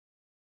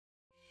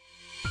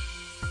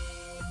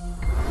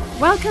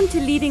Welcome to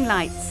Leading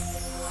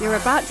Lights. You're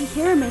about to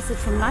hear a message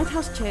from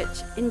Lighthouse Church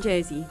in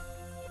Jersey.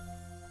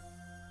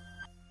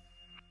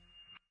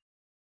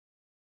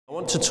 I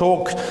want to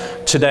talk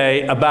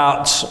today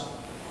about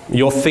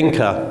your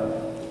thinker,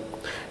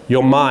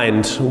 your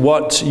mind,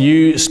 what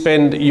you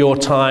spend your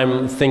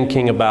time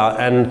thinking about.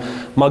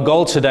 And my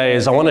goal today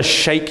is I want to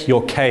shake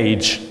your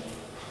cage.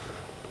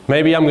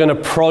 Maybe I'm going to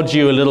prod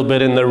you a little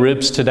bit in the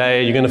ribs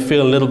today. You're going to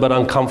feel a little bit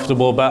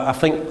uncomfortable, but I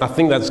think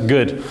that's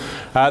good.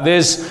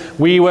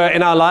 We were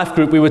in our life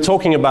group, we were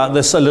talking about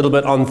this a little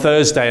bit on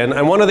Thursday,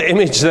 and one of the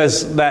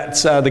images that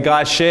the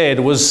guy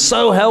shared was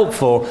so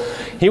helpful.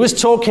 He was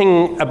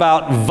talking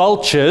about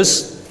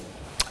vultures,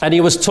 and he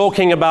was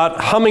talking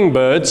about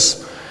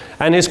hummingbirds,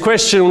 and his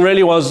question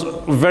really was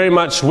very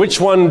much,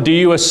 which one do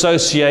you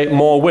associate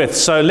more with?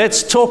 So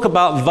let's talk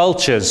about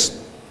vultures.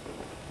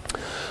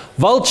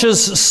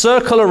 Vultures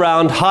circle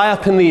around high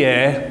up in the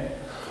air,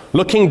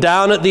 looking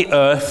down at the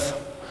earth,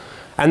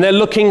 and they're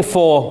looking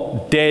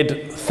for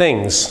dead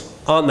things,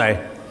 aren't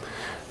they?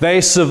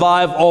 They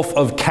survive off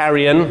of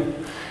carrion,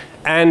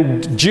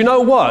 and do you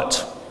know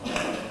what?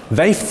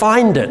 They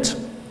find it.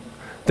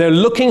 They're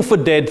looking for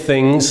dead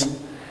things,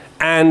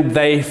 and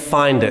they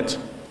find it.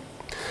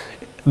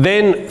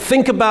 Then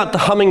think about the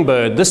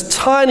hummingbird, this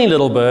tiny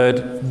little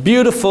bird,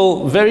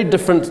 beautiful, very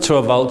different to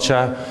a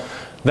vulture,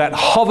 that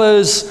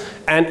hovers,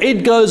 and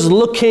it goes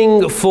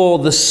looking for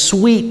the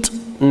sweet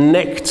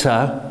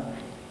nectar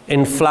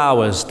in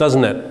flowers,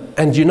 doesn't it?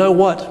 And you know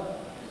what?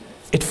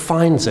 It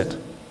finds it.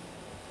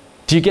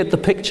 Do you get the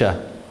picture?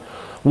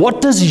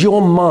 What does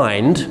your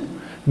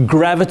mind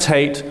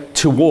gravitate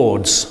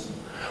towards?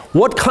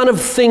 What kind of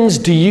things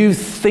do you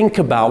think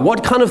about?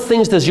 What kind of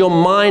things does your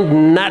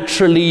mind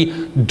naturally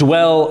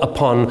dwell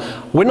upon?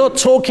 We're not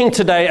talking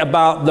today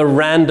about the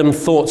random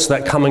thoughts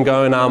that come and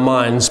go in our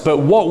minds, but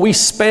what we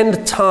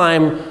spend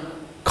time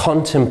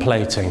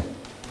contemplating.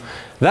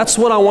 That's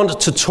what I wanted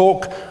to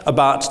talk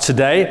about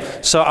today.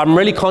 So I'm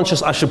really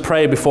conscious I should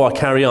pray before I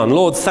carry on.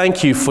 Lord,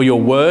 thank you for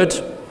your word.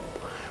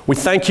 We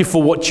thank you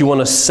for what you want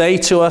to say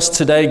to us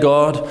today,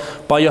 God.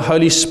 By your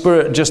Holy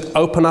Spirit, just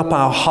open up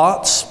our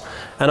hearts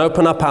and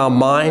open up our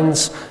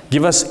minds.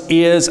 Give us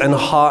ears and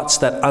hearts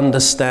that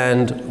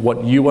understand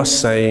what you are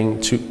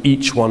saying to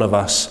each one of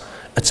us.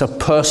 It's a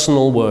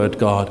personal word,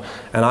 God,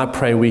 and I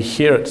pray we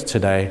hear it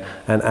today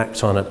and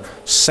act on it.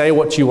 Say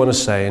what you want to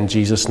say in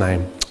Jesus'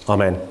 name.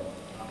 Amen.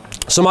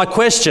 So my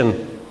question,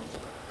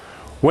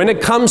 when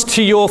it comes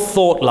to your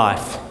thought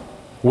life,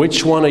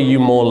 which one are you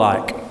more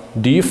like?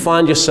 Do you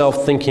find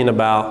yourself thinking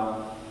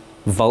about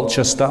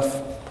vulture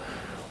stuff?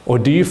 Or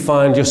do you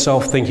find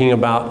yourself thinking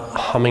about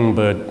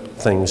hummingbird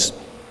things?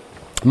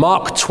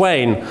 Mark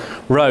Twain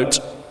wrote,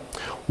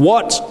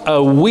 "What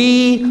a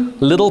wee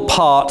little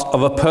part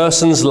of a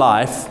person's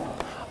life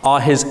are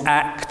his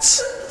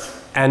acts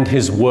and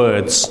his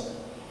words.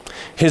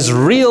 His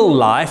real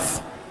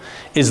life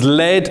is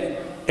led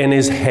in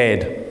his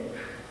head,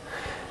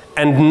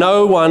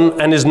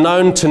 and is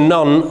known to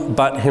none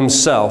but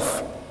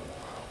himself.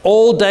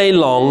 All day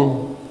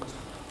long,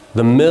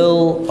 the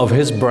mill of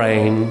his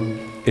brain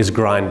is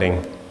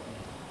grinding."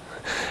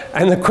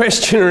 And the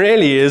question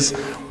really is,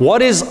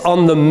 what is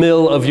on the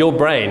mill of your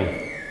brain?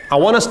 I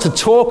want us to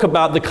talk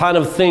about the kind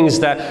of things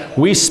that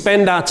we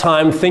spend our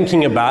time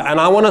thinking about, and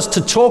I want us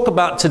to talk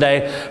about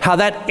today how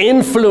that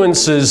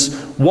influences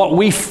what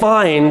we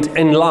find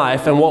in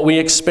life and what we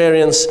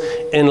experience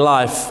in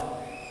life.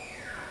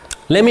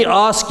 Let me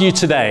ask you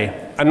today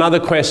another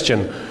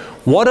question.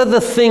 What are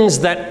the things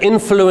that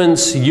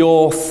influence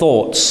your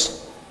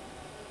thoughts?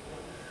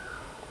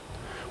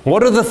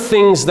 What are the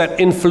things that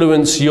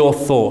influence your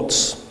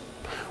thoughts?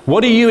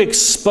 What do you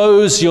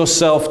expose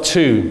yourself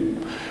to?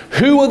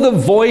 Who are the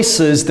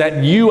voices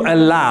that you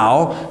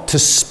allow to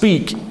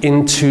speak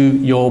into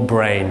your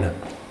brain?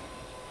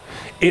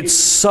 It's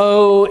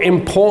so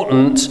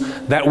important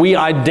that we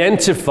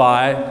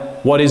identify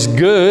what is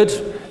good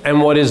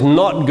and what is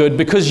not good,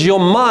 because your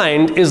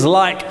mind is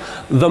like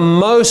the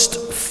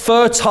most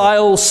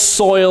fertile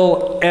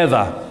soil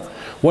ever.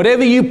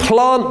 Whatever you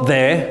plant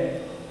there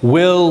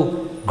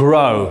will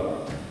grow.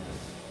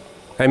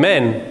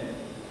 Amen.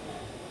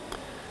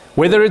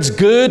 Whether it's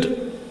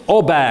good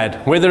or bad,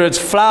 whether it's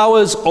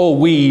flowers or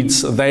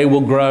weeds, they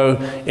will grow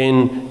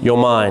in your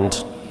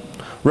mind.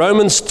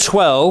 Romans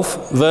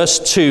 12, verse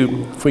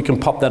 2, if we can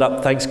pop that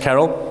up, thanks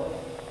Carol,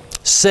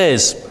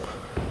 says,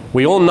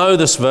 we all know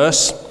this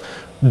verse,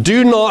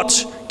 "Do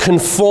not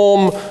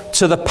conform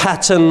to the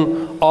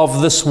pattern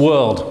of this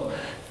world."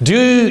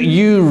 Do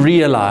you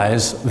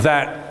realize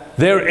that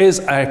there is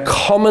a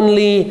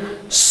commonly,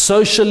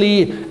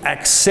 socially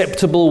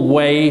acceptable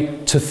way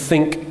to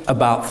think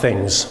about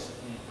things?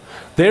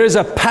 There is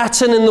a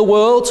pattern in the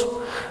world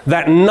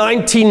that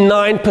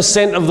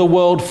 99% of the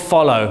world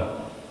follow.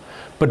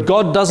 But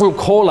God doesn't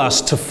call us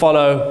to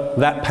follow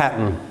that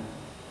pattern.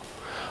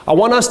 I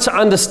want us to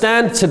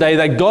understand today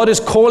that God is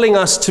calling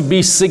us to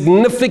be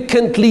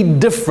significantly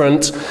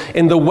different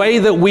in the way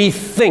that we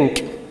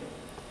think,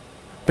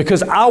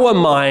 because our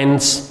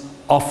minds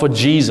are for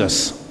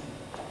Jesus.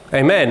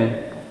 Amen.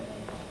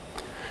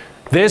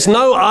 There's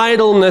no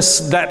idleness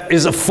that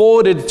is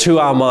afforded to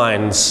our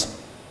minds.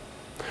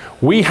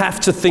 We have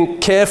to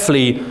think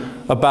carefully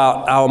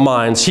about our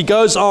minds. He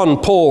goes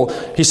on, Paul,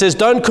 he says,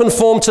 don't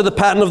conform to the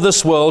pattern of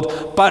this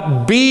world,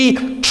 but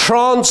be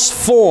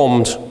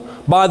transformed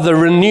by the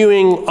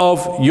renewing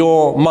of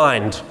your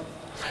mind.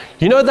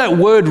 You know, that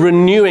word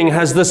renewing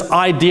has this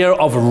idea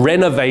of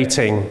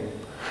renovating,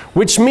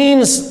 which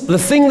means the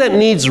thing that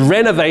needs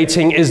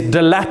renovating is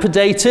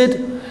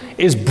dilapidated,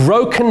 is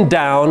broken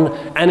down,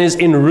 and is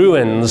in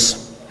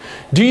ruins.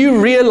 Do you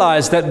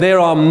realize that there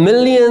are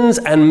millions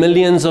and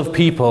millions of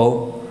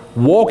people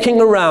walking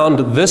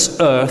around this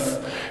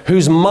earth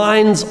whose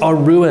minds are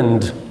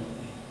ruined?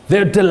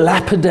 They're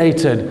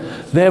dilapidated,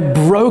 they're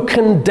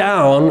broken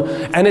down,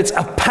 and it's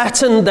a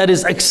pattern that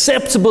is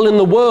acceptable in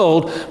the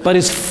world, but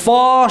is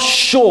far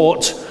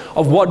short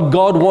of what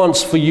God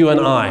wants for you and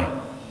I.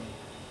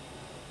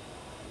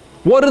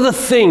 What are the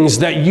things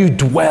that you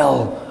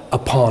dwell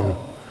upon?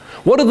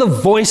 What are the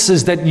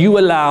voices that you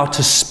allow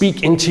to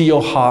speak into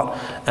your heart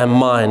and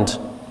mind?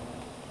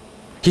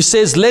 He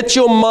says, let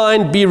your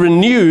mind be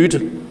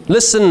renewed,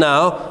 listen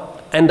now,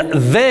 and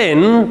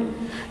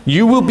then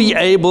you will be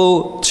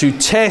able to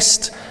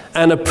test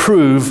and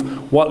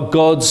approve what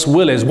God's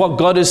will is, what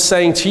God is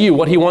saying to you,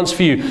 what He wants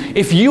for you.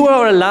 If you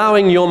are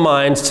allowing your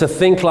mind to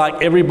think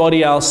like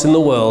everybody else in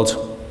the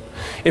world,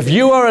 if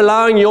you are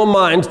allowing your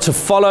mind to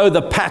follow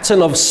the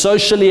pattern of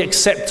socially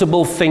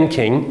acceptable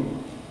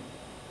thinking,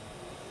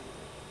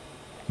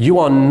 you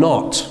are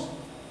not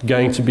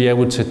going to be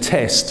able to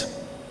test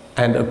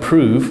and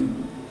approve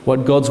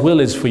what God's will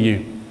is for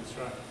you. That's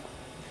right.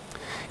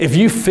 If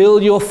you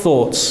fill your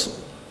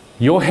thoughts,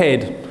 your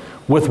head,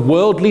 with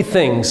worldly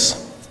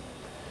things,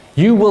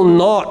 you will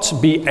not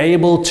be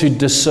able to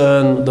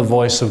discern the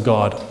voice of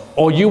God,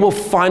 or you will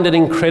find it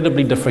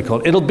incredibly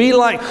difficult. It'll be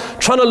like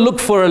trying to look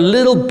for a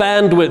little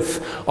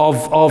bandwidth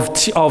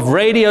of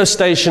radio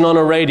station on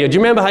a radio. Do you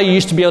remember how you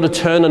used to be able to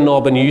turn a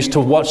knob and you used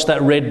to watch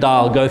that red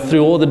dial go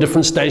through all the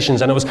different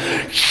stations, and it was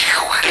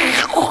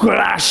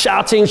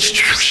shouting,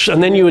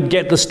 and then you would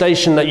get the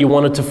station that you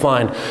wanted to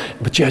find,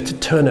 but you had to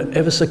turn it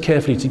ever so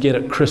carefully to get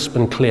it crisp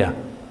and clear.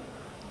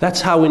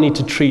 That's how we need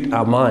to treat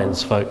our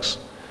minds, folks.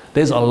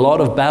 There's a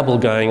lot of babble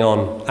going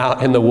on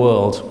out in the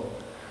world,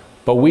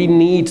 but we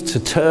need to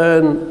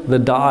turn the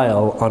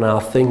dial on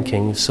our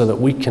thinking so that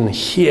we can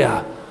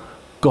hear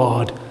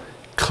God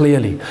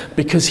clearly,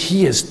 because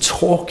He is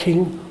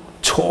talking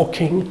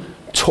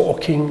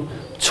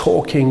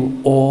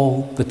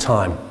all the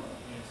time.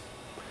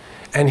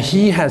 And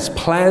He has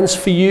plans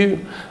for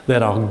you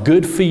that are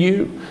good for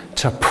you,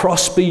 to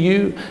prosper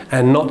you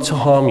and not to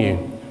harm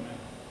you.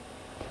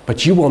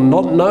 But you will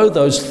not know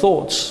those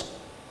thoughts.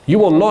 You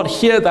will not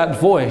hear that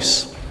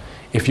voice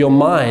if your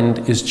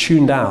mind is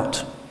tuned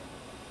out.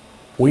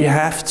 We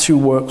have to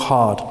work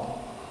hard.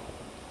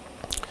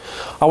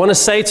 I want to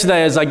say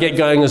today, as I get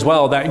going as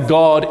well, that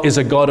God is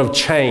a God of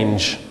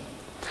change.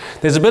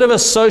 There's a bit of a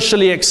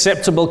socially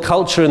acceptable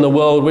culture in the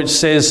world which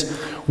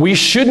says we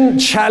shouldn't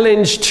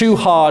challenge too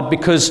hard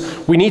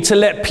because we need to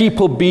let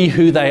people be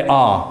who they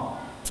are.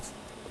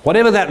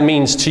 Whatever that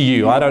means to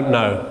you, I don't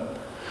know.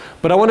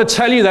 But I want to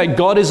tell you that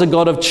God is a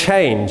God of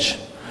change.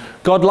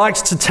 God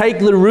likes to take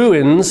the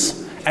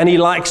ruins and He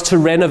likes to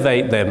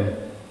renovate them.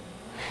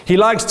 He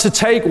likes to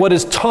take what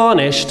is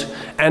tarnished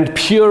and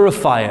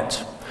purify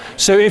it.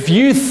 So if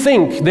you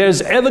think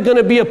there's ever going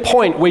to be a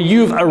point where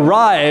you've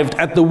arrived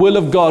at the will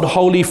of God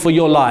wholly for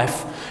your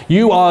life,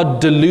 you are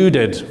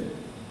deluded.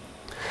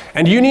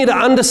 And you need to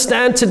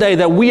understand today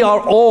that we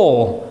are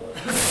all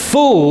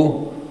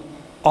full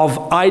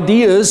of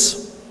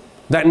ideas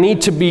that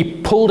need to be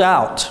pulled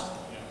out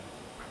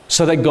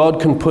so that God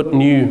can put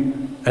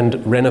new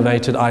and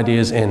renovated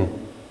ideas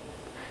in.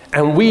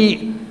 And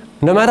we,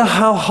 no matter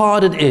how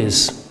hard it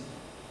is,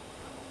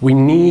 we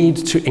need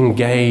to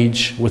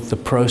engage with the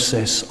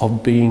process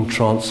of being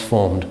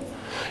transformed.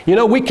 You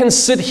know, we can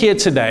sit here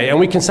today and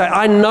we can say,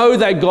 I know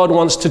that God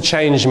wants to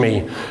change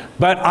me,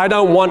 but I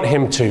don't want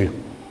Him to.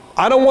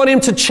 I don't want Him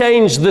to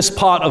change this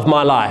part of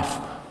my life.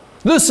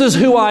 This is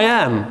who I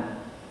am.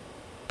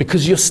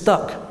 Because you're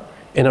stuck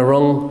in a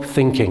wrong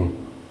thinking.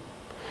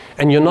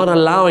 And you're not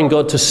allowing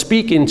God to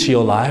speak into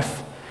your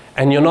life,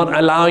 and you're not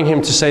allowing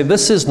Him to say,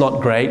 this is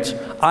not great,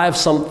 I have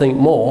something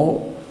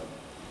more.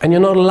 And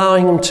you're not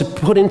allowing Him to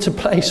put into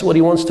place what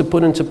He wants to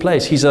put into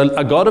place. He's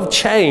a God of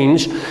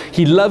change.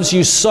 He loves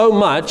you so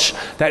much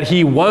that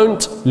He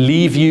won't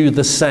leave you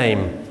the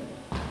same,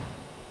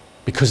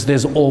 because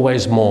there's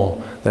always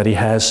more that He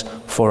has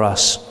for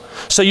us.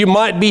 So you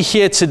might be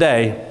here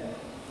today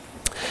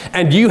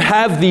and you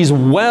have these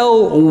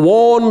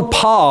well-worn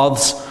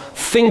paths,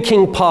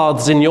 thinking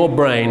paths in your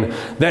brain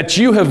that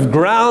you have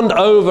ground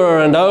over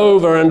and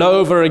over and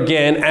over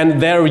again,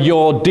 and they're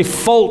your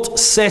default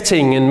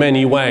setting in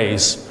many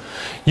ways.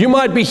 You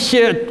might be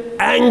here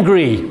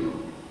angry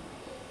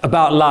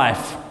about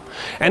life,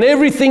 and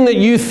everything that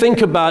you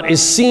think about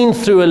is seen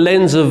through a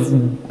lens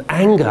of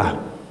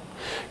anger.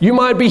 You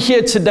might be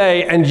here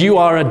today and you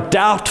are a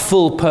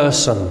doubtful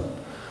person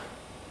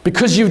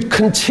because you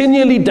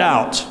continually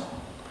doubt.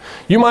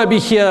 You might be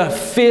here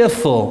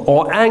fearful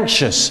or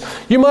anxious.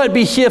 You might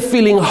be here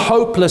feeling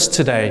hopeless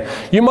today.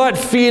 You might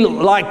feel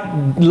like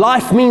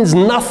life means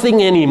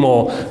nothing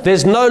anymore.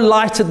 There's no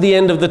light at the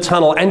end of the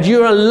tunnel. And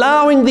you're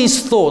allowing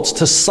these thoughts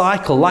to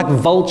cycle like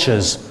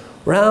vultures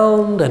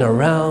round and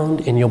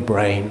around in your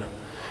brain.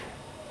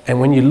 And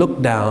when you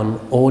look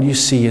down, all you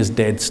see is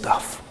dead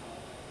stuff.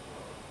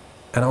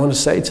 And I want to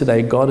say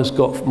today, God has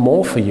got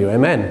more for you.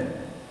 Amen.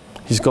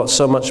 He's got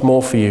so much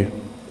more for you.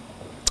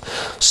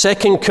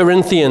 2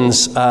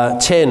 Corinthians 10,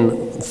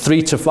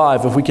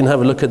 3-5, if we can have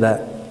a look at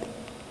that.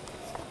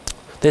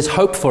 There's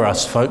hope for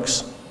us,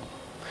 folks.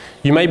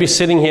 You may be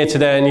sitting here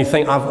today and you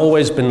think, I've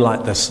always been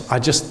like this.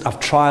 I've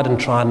tried and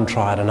tried and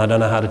tried and I don't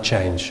know how to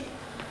change.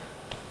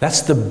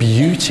 That's the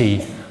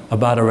beauty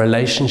about a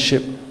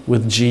relationship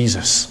with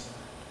Jesus.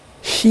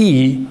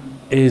 He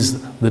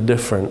is the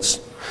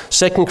difference.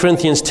 2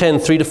 Corinthians 10,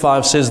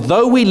 3-5 says,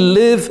 though we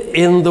live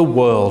in the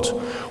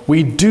world,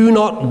 we do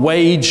not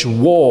wage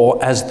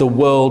war as the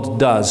world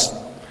does.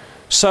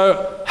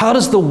 So how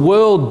does the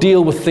world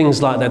deal with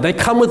things like that? They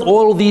come with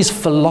all these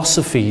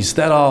philosophies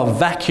that are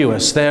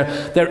vacuous.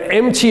 They're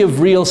empty of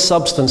real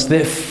substance.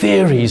 They're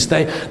theories.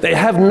 They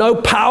have no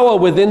power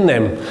within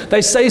them.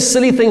 They say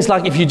silly things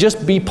like, if you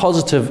just be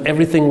positive,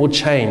 everything will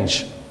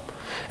change.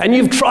 And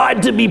you've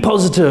tried to be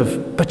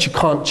positive, but you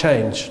can't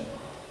change.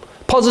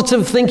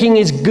 Positive thinking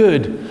is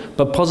good,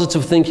 but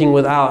positive thinking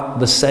without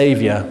the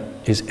Savior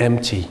is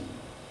empty.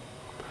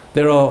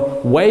 There are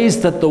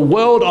ways that the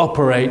world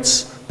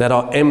operates that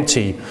are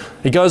empty.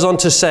 He goes on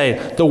to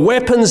say, the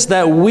weapons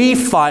that we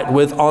fight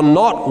with are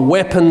not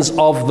weapons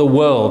of the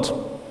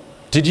world.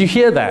 Did you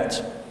hear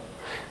that?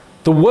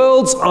 The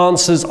world's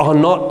answers are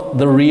not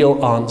the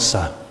real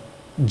answer.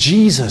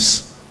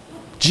 Jesus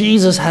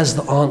has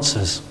the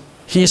answers.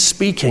 He is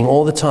speaking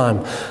all the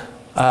time.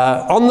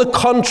 On the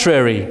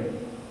contrary,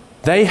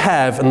 they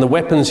have, and the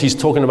weapons he's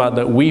talking about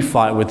that we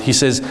fight with, he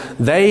says,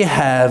 they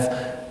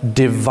have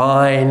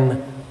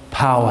divine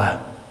power.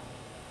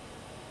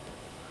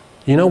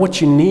 You know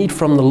what you need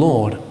from the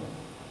Lord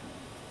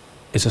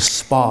is a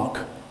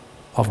spark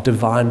of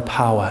divine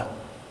power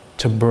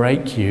to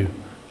break you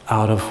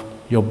out of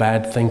your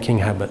bad thinking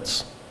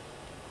habits.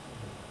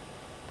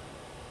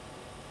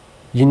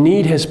 You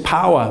need His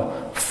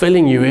power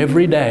filling you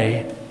every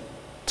day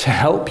to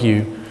help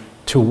you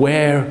to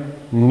wear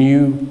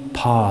new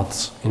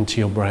paths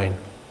into your brain.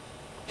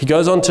 He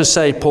goes on to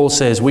say, Paul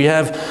says, we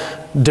have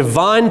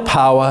divine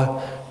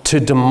power to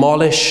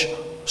demolish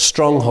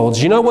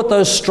strongholds. You know what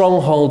those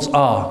strongholds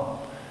are?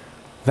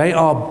 They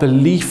are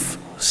belief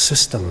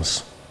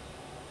systems.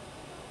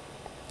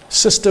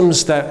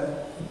 Systems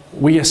that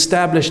we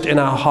established in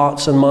our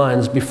hearts and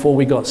minds before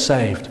we got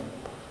saved.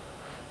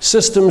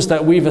 Systems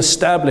that we've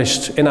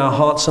established in our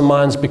hearts and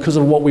minds because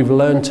of what we've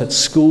learned at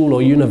school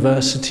or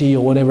university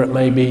or whatever it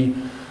may be.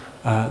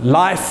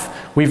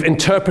 We've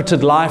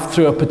interpreted life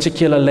through a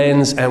particular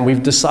lens and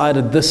we've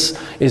decided this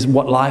is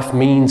what life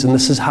means and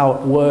this is how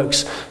it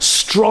works.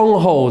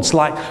 Strongholds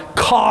like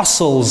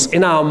castles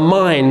in our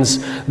minds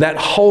that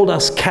hold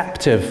us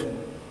captive.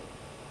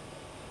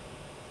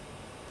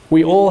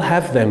 We all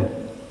have them,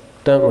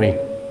 don't we?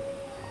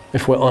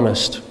 If we're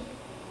honest.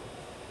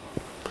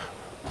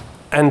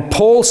 And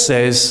Paul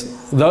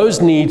says those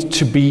need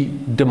to be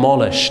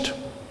demolished.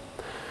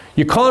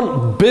 You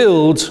can't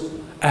build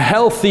a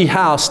healthy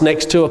house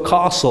next to a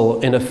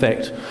castle, in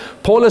effect.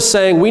 Paul is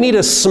saying we need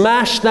to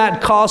smash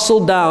that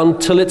castle down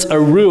till it's a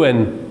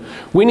ruin.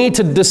 We need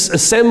to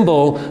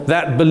disassemble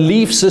that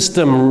belief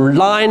system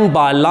line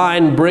by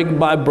line, brick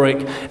by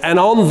brick. And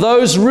on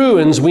those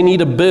ruins, we need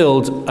to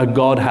build a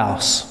God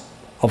house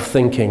of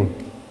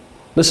thinking.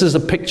 This is a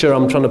picture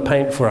I'm trying to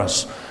paint for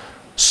us.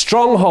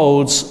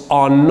 Strongholds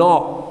are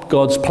not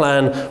God's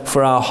plan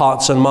for our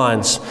hearts and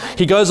minds.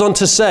 He goes on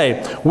to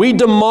say, we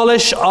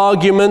demolish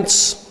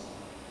arguments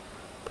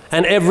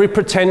and every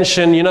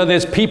pretension. You know,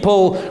 there's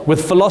people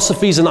with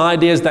philosophies and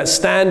ideas that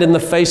stand in the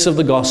face of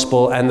the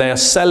gospel and they are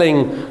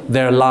selling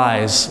their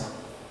lies.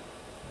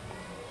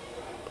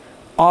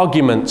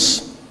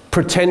 Arguments,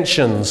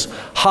 pretensions,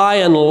 high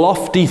and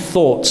lofty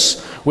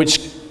thoughts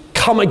which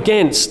come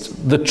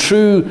against the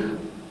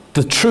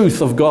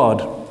truth of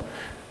God.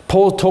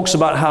 Paul talks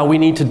about how we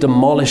need to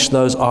demolish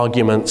those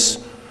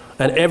arguments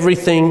and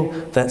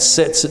everything that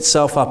sets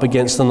itself up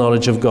against the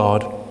knowledge of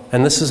God.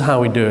 And this is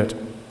how we do it.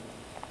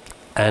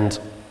 And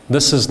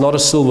this is not a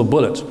silver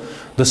bullet.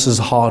 This is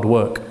hard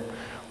work.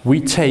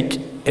 We take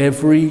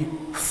every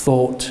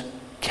thought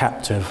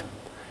captive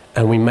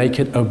and we make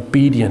it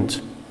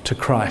obedient to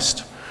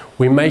Christ.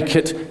 We make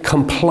it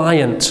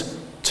compliant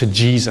to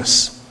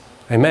Jesus.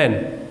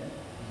 Amen.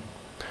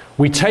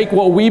 We take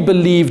what we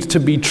believed to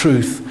be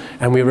truth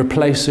and we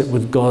replace it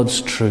with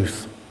God's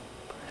truth.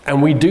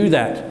 And we do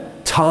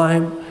that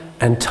time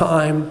and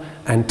time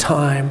and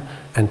time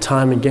and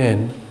time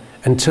again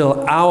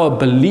until our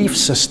belief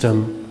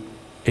system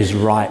is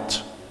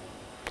right.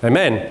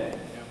 Amen.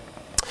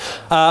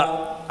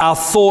 Our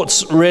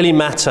thoughts really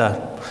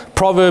matter.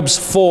 Proverbs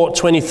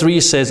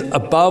 4:23 says,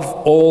 above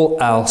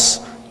all else,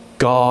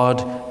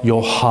 guard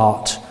your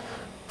heart,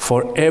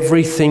 for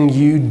everything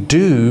you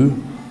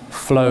do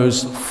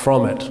flows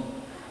from it.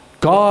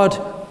 Guard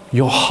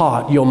your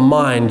heart, your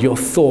mind, your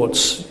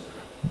thoughts,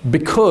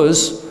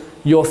 because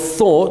your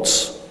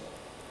thoughts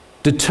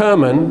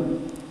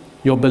determine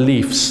your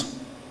beliefs.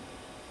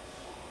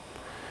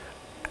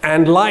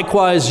 And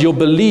likewise, your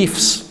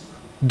beliefs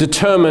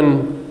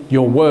determine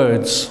your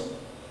words.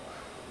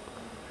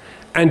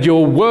 And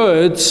your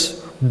words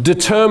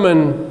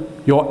determine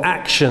your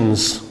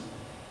actions.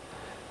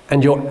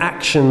 And your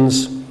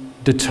actions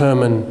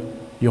determine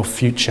your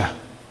future.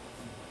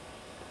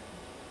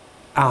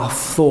 Our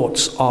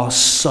thoughts are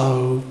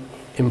so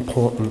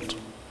important.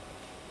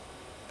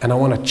 And I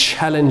want to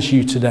challenge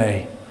you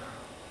today,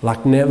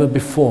 like never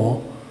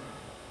before,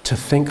 to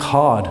think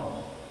hard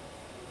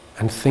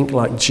and think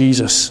like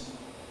Jesus.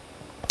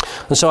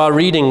 And so our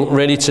reading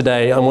really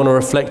today, I want to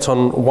reflect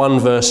on one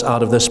verse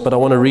out of this, but I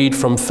want to read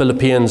from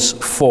Philippians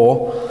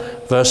 4,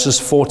 verses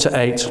 4 to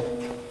 8.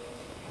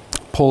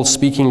 Paul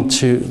speaking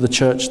to the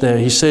church there.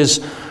 He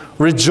says,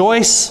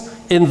 "Rejoice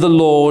in the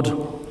Lord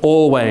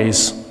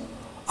always.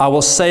 I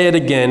will say it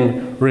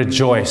again,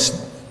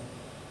 rejoice."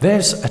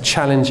 There's a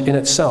challenge in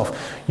itself.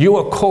 You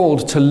are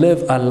called to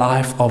live a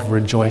life of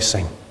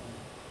rejoicing.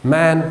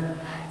 Man,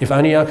 if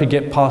only I could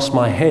get past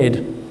my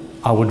head,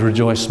 I would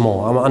rejoice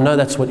more. I know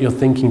that's what you're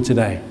thinking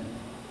today.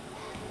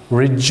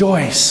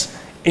 Rejoice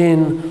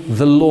in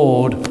the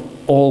Lord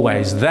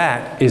always.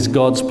 That is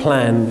God's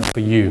plan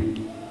for you.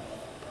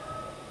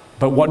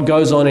 But what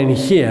goes on in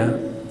here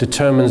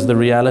determines the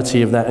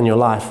reality of that in your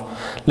life.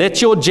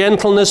 "Let your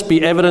gentleness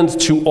be evident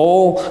to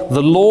all.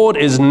 The Lord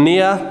is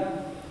near."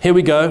 Here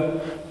we go.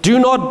 "Do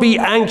not be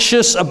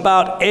anxious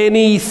about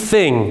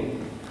anything,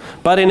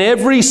 but in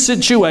every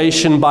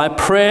situation by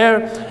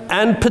prayer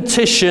and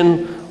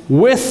petition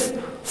with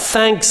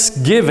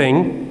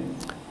thanksgiving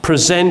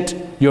present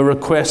your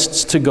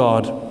requests to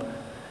God.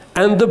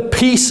 And the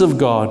peace of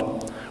God,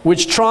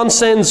 which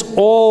transcends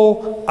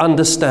all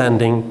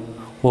understanding,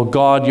 will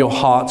guard your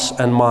hearts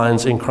and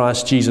minds in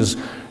Christ Jesus."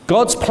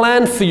 God's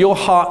plan for your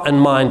heart and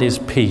mind is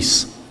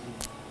peace.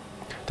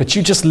 That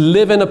you just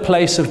live in a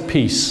place of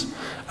peace,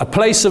 a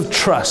place of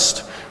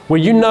trust, where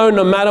you know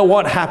no matter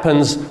what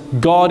happens,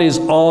 God is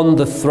on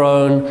the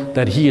throne,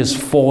 that He is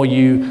for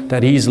you,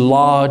 that He's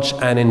large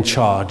and in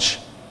charge.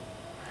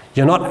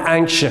 You're not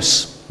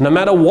anxious. No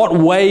matter what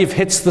wave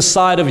hits the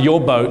side of your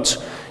boat,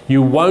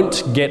 you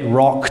won't get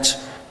rocked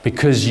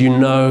because you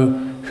know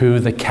who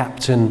the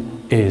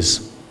captain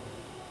is.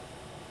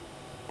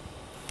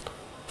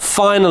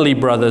 Finally,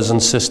 brothers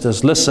and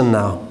sisters, listen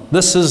now.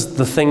 This is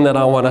the thing that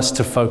I want us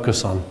to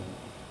focus on.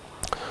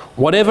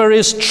 Whatever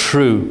is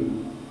true,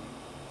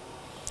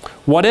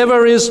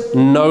 whatever is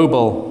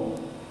noble,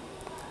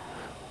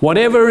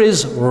 whatever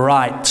is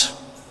right,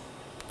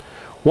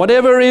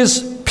 whatever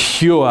is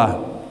pure,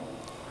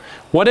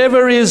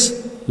 whatever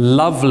is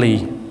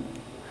lovely,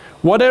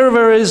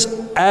 whatever is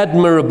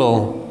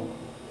admirable.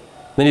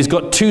 Then he's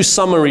got two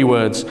summary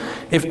words.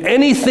 If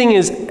anything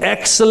is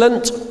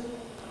excellent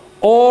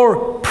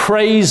or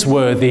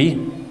praiseworthy,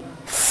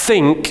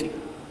 think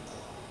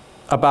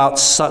about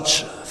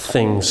such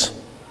things.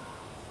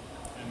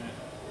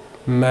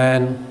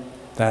 Man,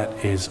 that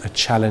is a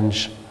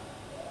challenge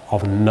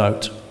of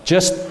note.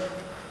 Just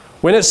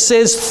when it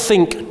says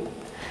think,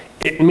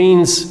 it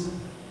means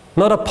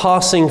not a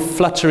passing,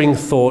 fluttering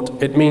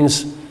thought. It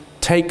means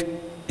take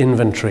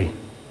inventory.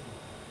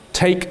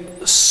 Take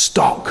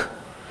stock.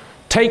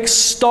 Take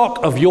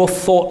stock of your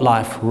thought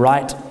life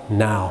right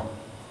now.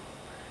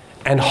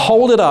 And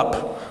hold it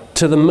up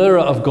to the mirror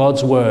of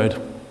God's Word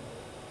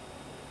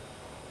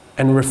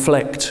and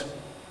reflect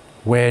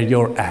where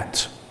you're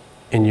at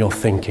in your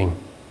thinking.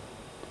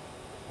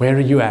 Where are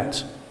you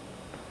at?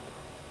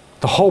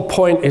 The whole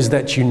point is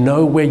that you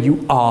know where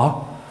you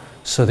are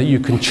so that you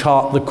can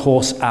chart the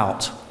course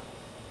out.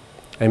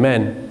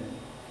 Amen.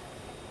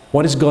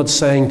 What is God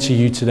saying to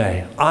you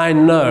today? I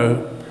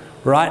know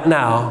right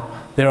now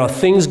there are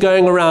things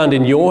going around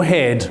in your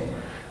head.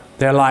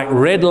 They're like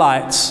red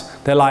lights.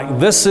 They're like,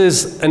 this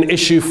is an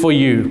issue for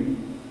you.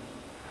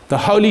 The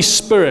Holy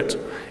Spirit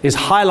is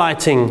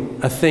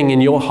highlighting a thing in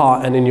your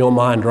heart and in your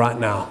mind right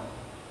now.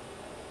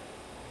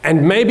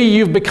 And maybe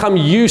you've become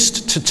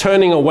used to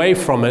turning away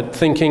from it,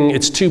 thinking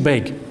it's too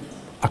big.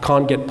 I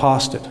can't get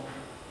past it.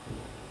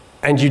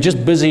 And you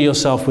just busy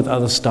yourself with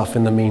other stuff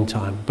in the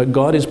meantime. But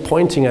God is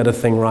pointing at a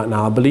thing right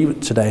now. I believe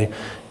it today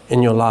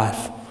in your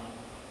life.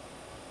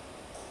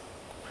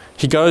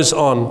 He goes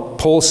on,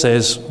 Paul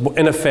says,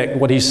 in effect,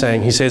 what he's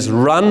saying, he says,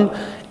 run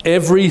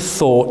every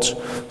thought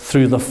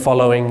through the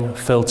following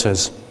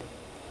filters.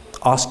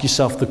 Ask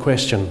yourself the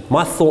question,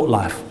 my thought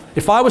life,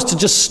 if I was to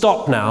just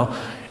stop now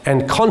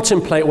and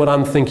contemplate what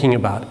I'm thinking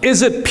about,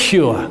 is it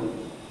pure?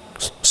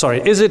 Sorry,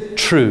 is it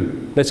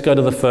true? Let's go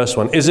to the first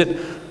one. Is it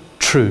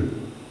true?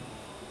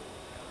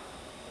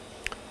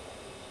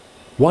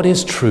 What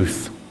is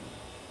truth?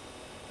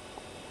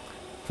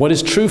 What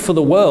is true for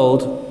the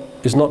world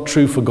is not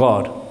true for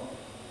God.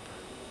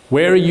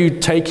 Where are you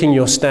taking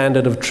your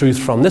standard of truth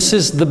from? This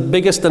is the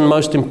biggest and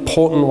most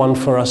important one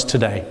for us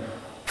today.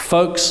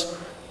 Folks,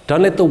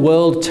 Don't let the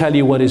world tell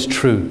you what is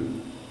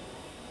true,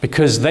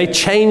 because they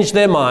change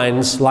their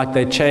minds like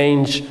they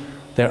change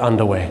their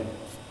underwear.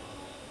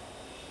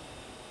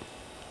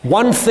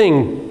 One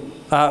thing,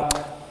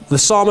 the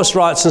psalmist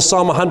writes in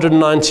Psalm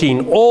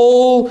 119,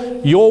 all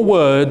your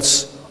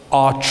words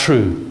are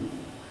true.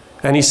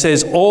 And he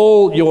says,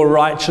 all your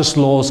righteous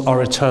laws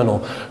are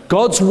eternal.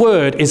 God's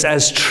word is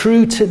as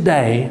true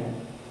today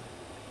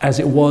as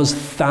it was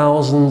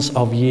thousands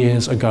of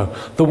years ago.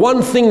 The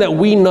one thing that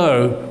we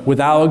know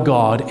with our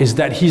God is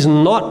that He's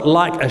not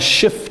like a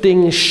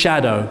shifting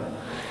shadow.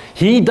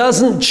 He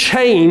doesn't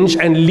change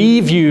and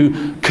leave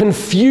you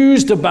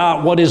confused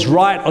about what is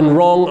right and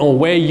wrong or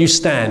where you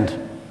stand.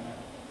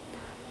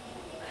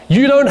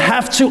 You don't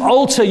have to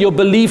alter your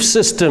belief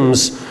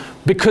systems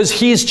because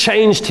He's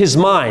changed His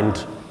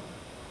mind.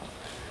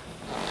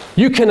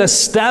 You can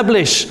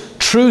establish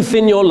truth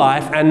in your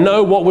life and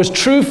know what was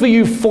true for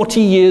you 40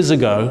 years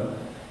ago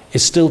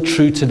is still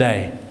true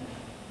today.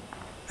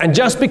 And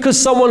just because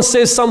someone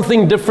says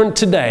something different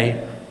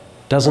today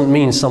doesn't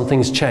mean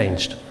something's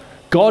changed.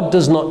 God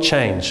does not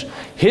change.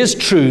 His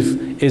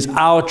truth is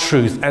our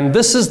truth. And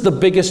this is the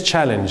biggest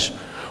challenge.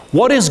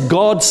 What is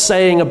God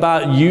saying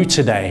about you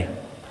today?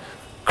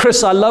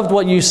 Chris, I loved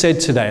what you said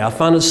today. I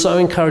found it so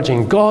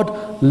encouraging.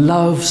 God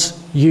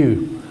loves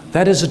you.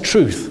 That is a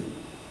truth.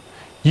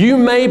 You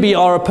maybe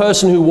are a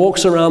person who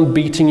walks around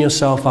beating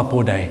yourself up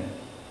all day,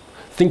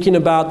 thinking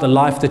about the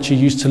life that you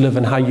used to live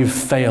and how you've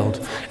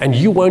failed, and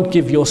you won't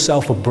give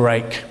yourself a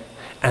break,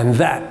 and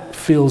that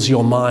fills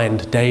your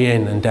mind day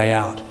in and day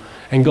out.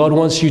 And God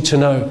wants you to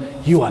know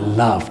you are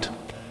loved.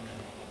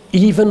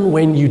 Even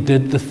when you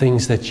did the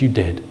things that you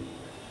did,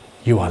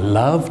 you are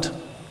loved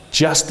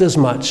just as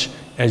much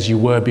as you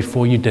were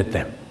before you did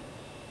them.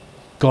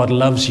 God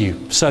loves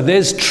you. So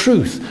there's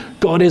truth.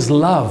 God is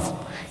love.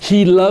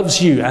 He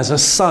loves you as a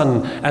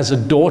son, as a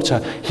daughter.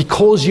 He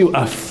calls you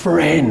a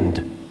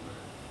friend.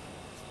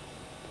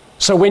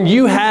 So when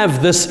you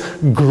have this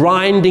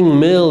grinding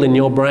mill in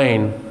your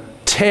brain,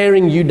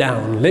 tearing you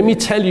down, let me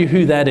tell you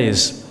who that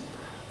is.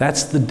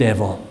 That's the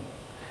devil.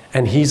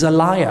 And he's a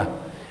liar.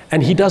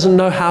 And he doesn't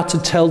know how to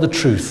tell the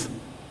truth.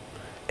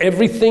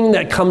 Everything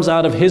that comes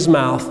out of his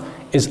mouth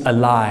is a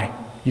lie.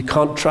 You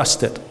can't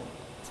trust it.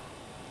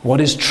 What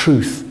is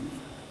truth?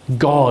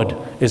 God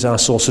is our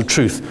source of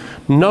truth.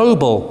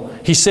 Noble,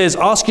 he says,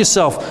 ask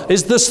yourself,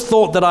 is this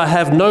thought that I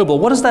have noble?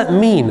 What does that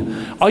mean?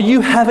 Are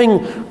you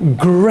having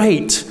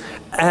great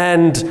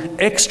and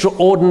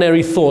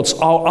extraordinary thoughts?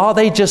 Or are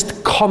they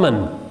just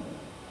common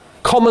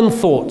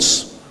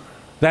thoughts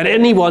that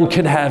anyone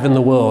could have in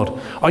the world?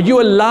 Are you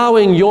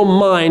allowing your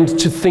mind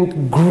to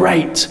think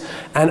great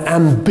and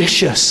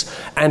ambitious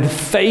and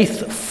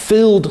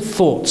faith-filled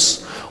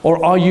thoughts?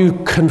 Or are you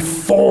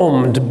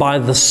conformed by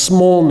the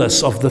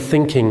smallness of the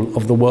thinking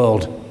of the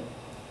world?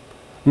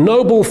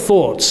 Noble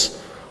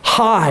thoughts,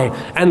 high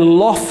and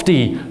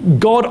lofty,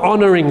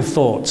 God-honoring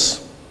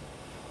thoughts.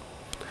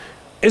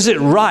 Is it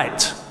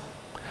right?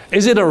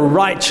 Is it a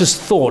righteous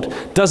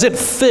thought? Does it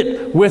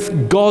fit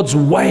with God's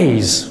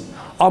ways?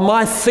 Are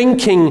my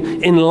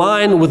thinking in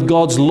line with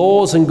God's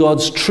laws and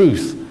God's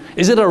truth?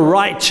 Is it a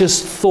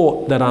righteous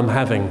thought that I'm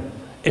having?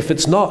 If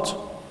it's not,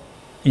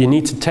 you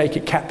need to take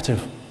it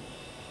captive.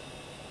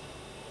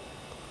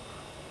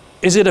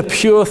 Is it a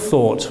pure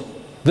thought?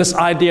 This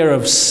idea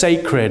of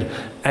sacred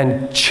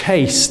and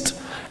chaste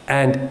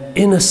and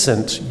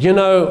innocent. You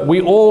know,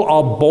 we all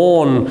are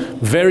born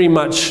very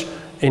much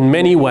in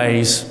many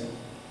ways,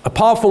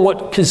 apart from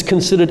what is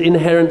considered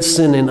inherent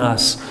sin in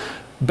us.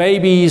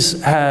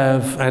 Babies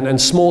have, and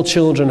small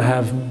children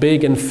have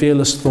big and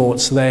fearless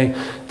thoughts. They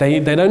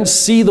don't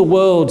see the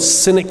world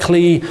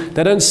cynically.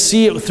 They don't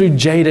see it through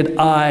jaded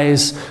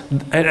eyes.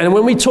 And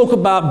when we talk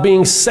about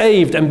being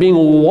saved and being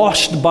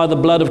washed by the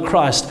blood of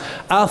Christ,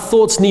 our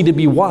thoughts need to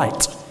be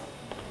white.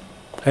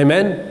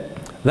 Amen?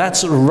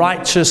 That's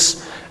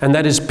righteous and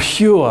that is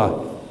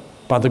pure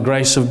by the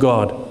grace of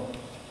God.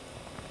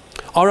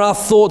 Are our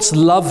thoughts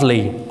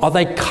lovely? Are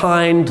they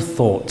kind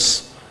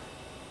thoughts?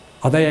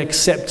 Are they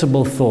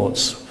acceptable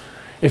thoughts?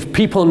 If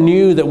people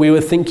knew that we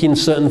were thinking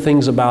certain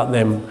things about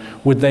them,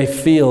 would they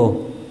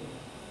feel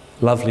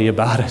lovely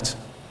about it?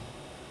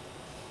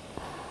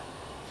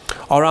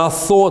 Are our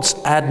thoughts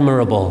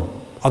admirable?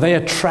 Are they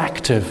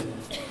attractive?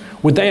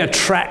 Would they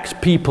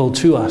attract people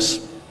to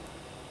us?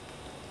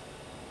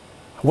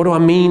 What do I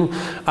mean?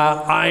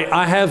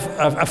 I have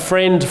a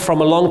friend from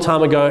a long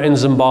time ago in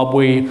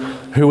Zimbabwe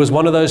who was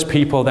one of those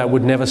people that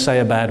would never say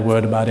a bad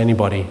word about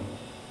anybody.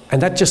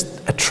 And that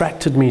just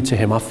attracted me to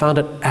him. I found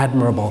it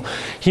admirable.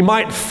 He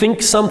might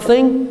think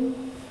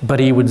something, but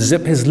he would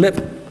zip his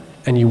lip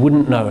and you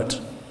wouldn't know it.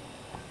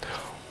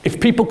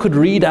 If people could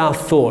read our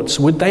thoughts,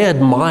 would they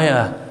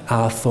admire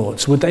our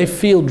thoughts? Would they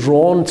feel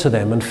drawn to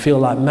them and feel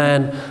like,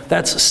 man,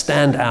 that's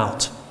stand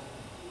out?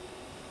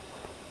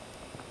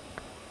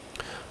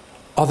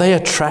 Are they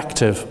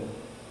attractive?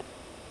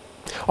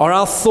 Are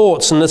our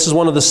thoughts, and this is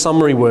one of the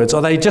summary words,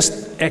 are they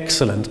just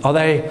excellent? Are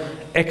they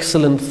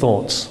excellent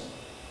thoughts?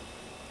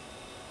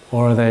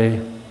 Or are they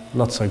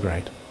not so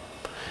great?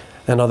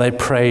 And are they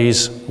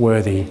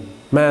praiseworthy?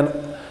 Man,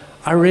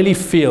 I really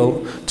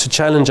feel to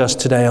challenge us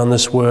today on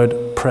this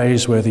word,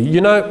 praiseworthy.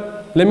 You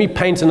know, let me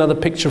paint another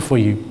picture for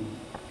you.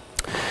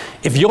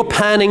 If you're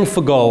panning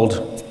for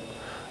gold,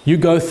 you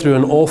go through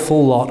an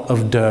awful lot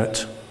of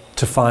dirt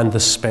to find the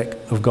speck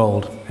of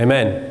gold.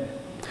 Amen.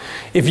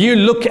 If you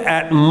look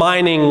at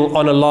mining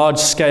on a large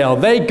scale,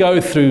 they go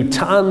through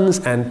tons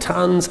and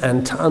tons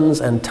and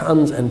tons and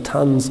tons and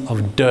tons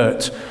of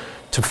dirt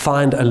to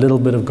find a little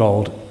bit of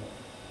gold.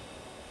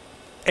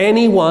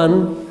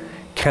 Anyone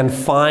can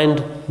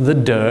find the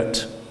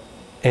dirt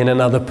in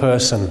another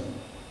person.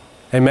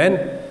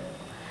 Amen?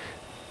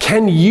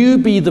 Can you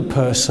be the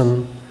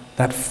person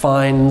that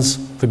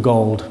finds the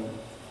gold?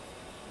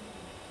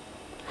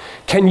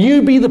 Can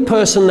you be the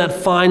person that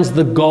finds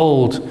the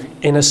gold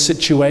in a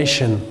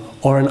situation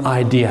or an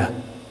idea?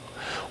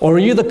 Or are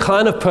you the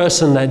kind of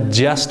person that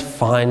just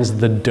finds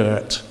the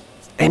dirt?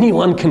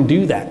 Anyone can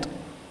do that.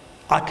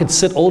 I could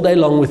sit all day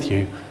long with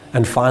you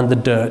and find the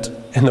dirt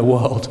in the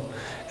world,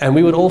 and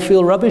we would all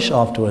feel rubbish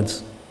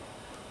afterwards.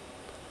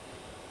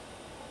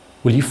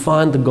 Will you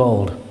find the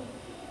gold?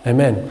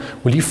 Amen.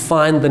 Will you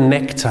find the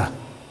nectar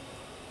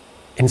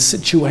in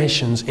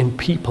situations, in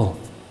people,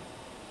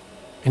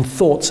 in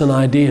thoughts and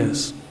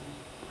ideas?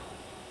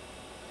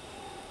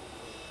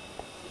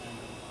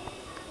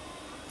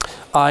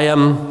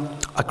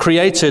 I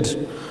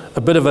created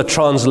a bit of a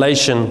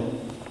translation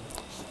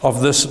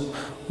of this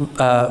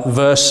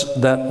verse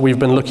that we've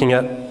been looking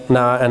at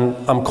now, and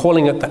I'm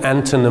calling it the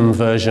antonym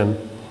version.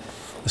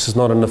 This is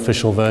not an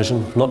official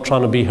version. I'm not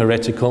trying to be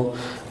heretical.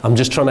 I'm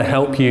just trying to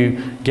help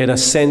you get a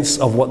sense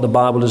of what the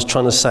Bible is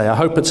trying to say. I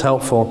hope it's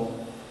helpful.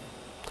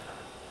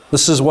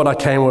 This is what I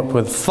came up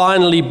with.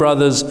 Finally,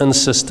 brothers and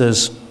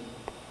sisters,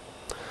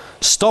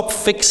 stop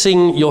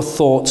fixing your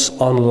thoughts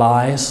on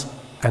lies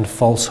and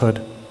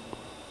falsehood,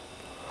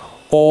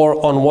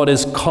 or on what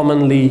is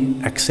commonly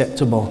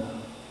acceptable,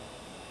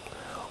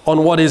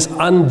 on what is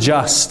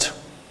unjust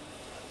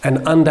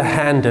and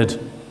underhanded,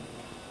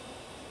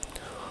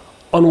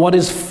 on what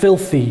is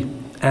filthy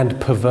and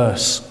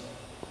perverse,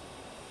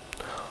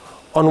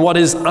 on what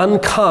is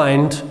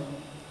unkind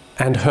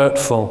and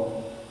hurtful,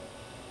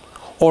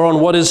 or on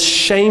what is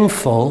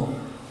shameful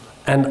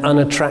and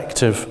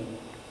unattractive.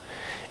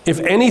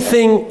 If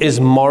anything is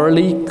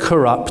morally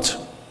corrupt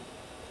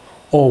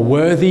or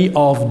worthy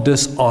of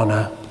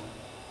dishonor,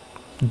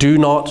 do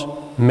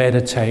not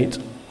meditate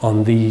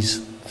on these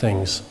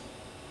things.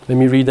 Let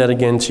me read that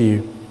again to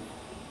you.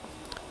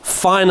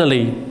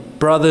 Finally,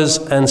 brothers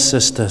and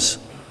sisters,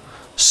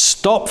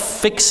 stop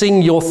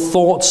fixing your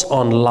thoughts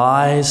on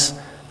lies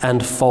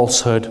and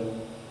falsehood,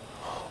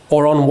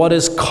 or on what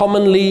is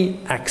commonly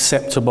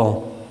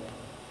acceptable,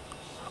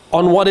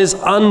 on what is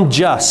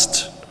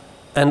unjust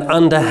and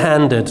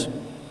underhanded,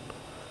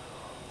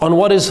 on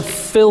what is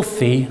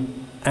filthy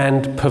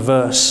and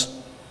perverse,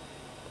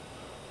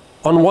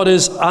 on what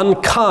is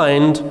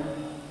unkind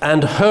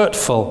and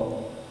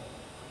hurtful,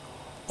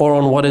 or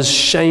on what is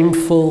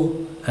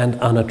shameful and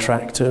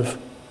unattractive.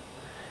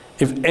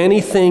 If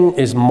anything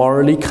is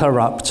morally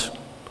corrupt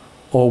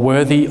or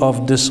worthy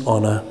of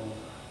dishonor,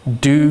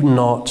 do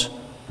not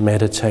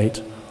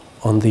meditate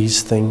on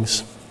these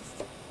things.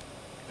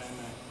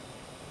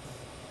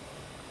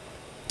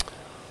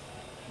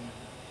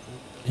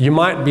 You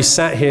might be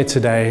sat here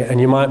today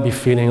and you might be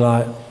feeling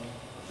like,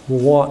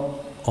 what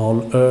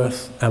on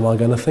earth am I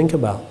going to think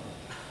about?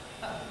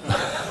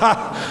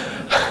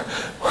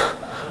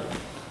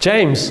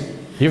 James,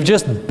 you've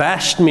just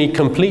bashed me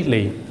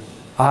completely.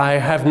 I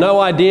have no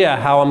idea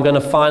how I'm going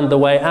to find the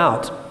way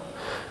out.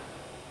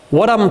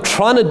 What I'm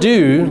trying to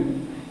do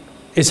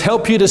is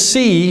help you to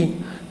see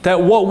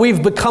that what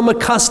we've become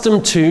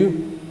accustomed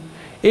to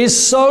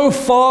is so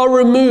far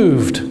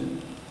removed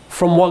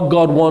from what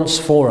God wants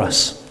for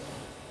us.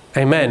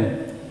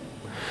 Amen.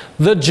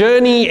 The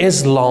journey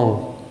is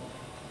long,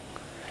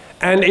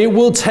 and it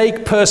will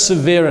take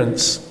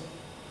perseverance,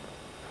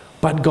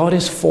 but God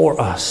is for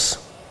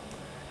us,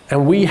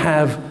 and we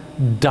have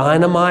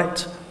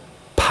dynamite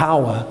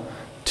power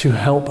to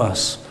help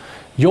us.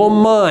 Your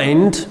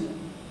mind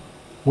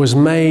was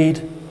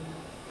made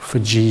for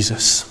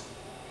Jesus.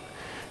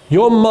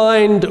 Your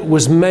mind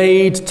was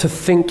made to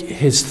think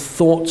His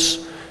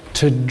thoughts,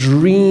 to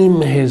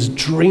dream His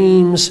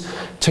dreams,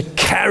 to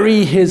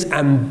carry His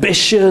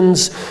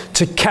ambitions,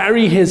 to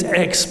carry His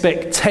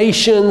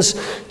expectations,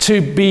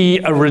 to be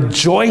a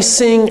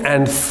rejoicing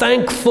and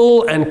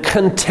thankful and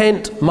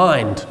content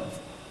mind.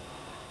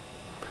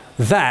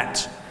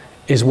 That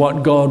is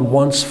what God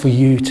wants for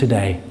you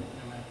today.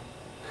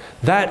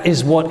 That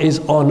is what is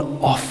on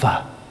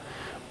offer.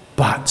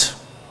 But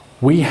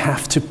we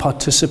have to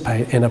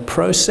participate in a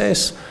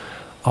process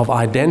of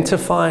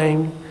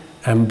identifying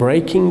and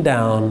breaking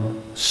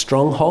down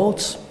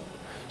strongholds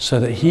so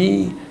that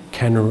He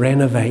can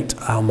renovate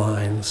our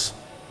minds.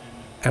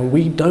 And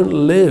we don't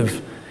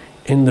live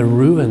in the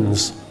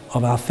ruins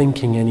of our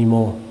thinking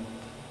anymore.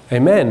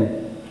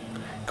 Amen.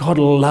 God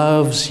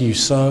loves you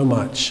so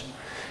much,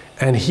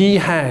 and He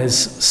has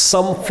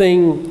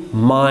something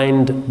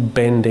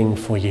mind-bending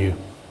for you.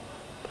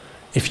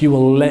 if you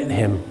will let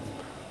him.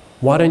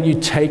 Why don't you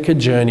take a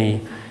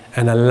journey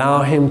and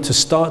allow him to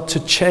start to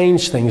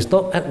change things,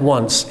 not at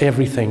once,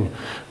 everything,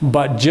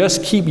 but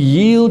just keep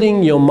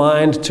yielding your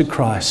mind to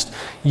Christ,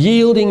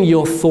 yielding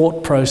your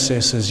thought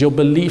processes, your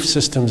belief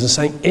systems, and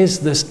saying, is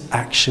this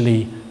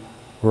actually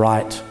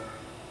right,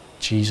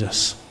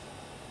 Jesus?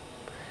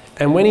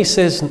 And when he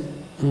says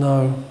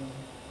no,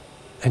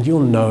 and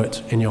you'll know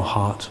it in your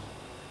heart,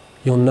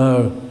 you'll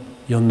know.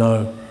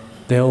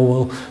 There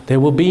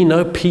will be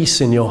no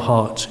peace in your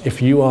heart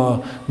if you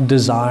are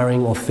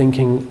desiring or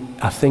thinking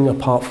a thing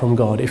apart from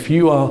God. If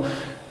you are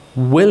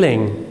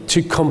willing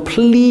to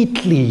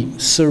completely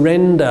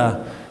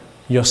surrender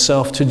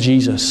yourself to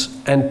Jesus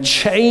and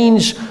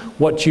change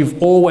what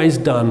you've always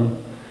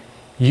done,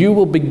 you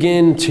will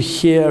begin to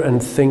hear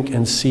and think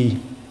and see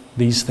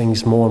these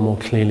things more and more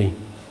clearly.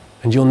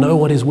 And you'll know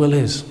what his will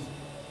is.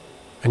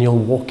 And you'll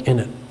walk in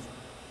it.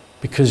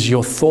 Because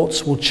your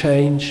thoughts will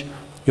change,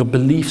 your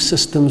belief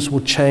systems will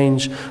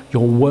change,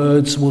 your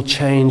words will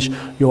change,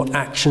 your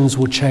actions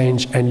will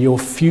change, and your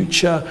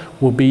future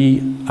will be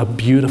a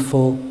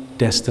beautiful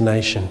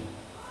destination.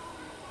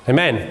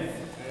 Amen.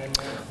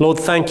 Lord,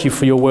 thank you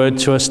for your word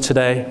to us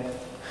today.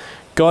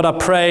 God, I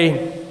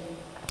pray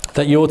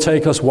that you'll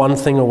take us one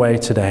thing away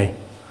today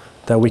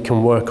that we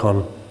can work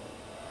on.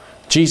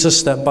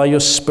 Jesus, that by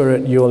your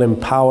Spirit you'll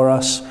empower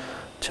us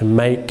to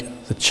make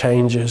the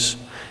changes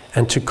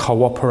and to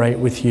cooperate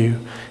with you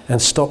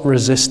and stop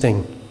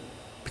resisting,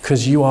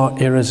 because you are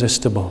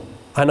irresistible.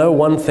 I know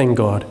one thing,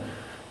 God,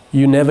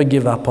 you never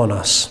give up on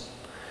us.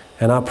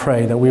 And I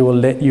pray that we will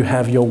let you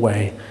have your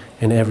way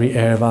in every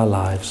area of our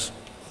lives.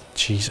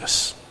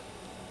 Jesus.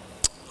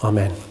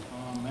 Amen.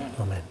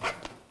 Amen.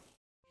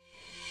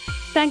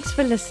 Thanks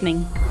for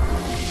listening.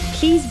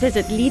 Please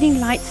visit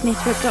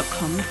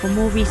leadinglightsnetwork.com for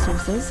more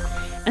resources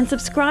and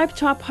subscribe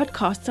to our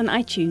podcasts on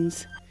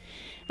iTunes.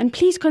 And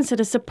please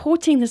consider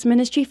supporting this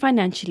ministry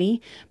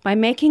financially by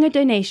making a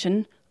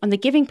donation on the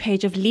giving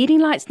page of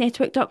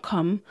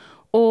leadinglightsnetwork.com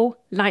or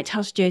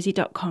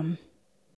lighthousejersey.com.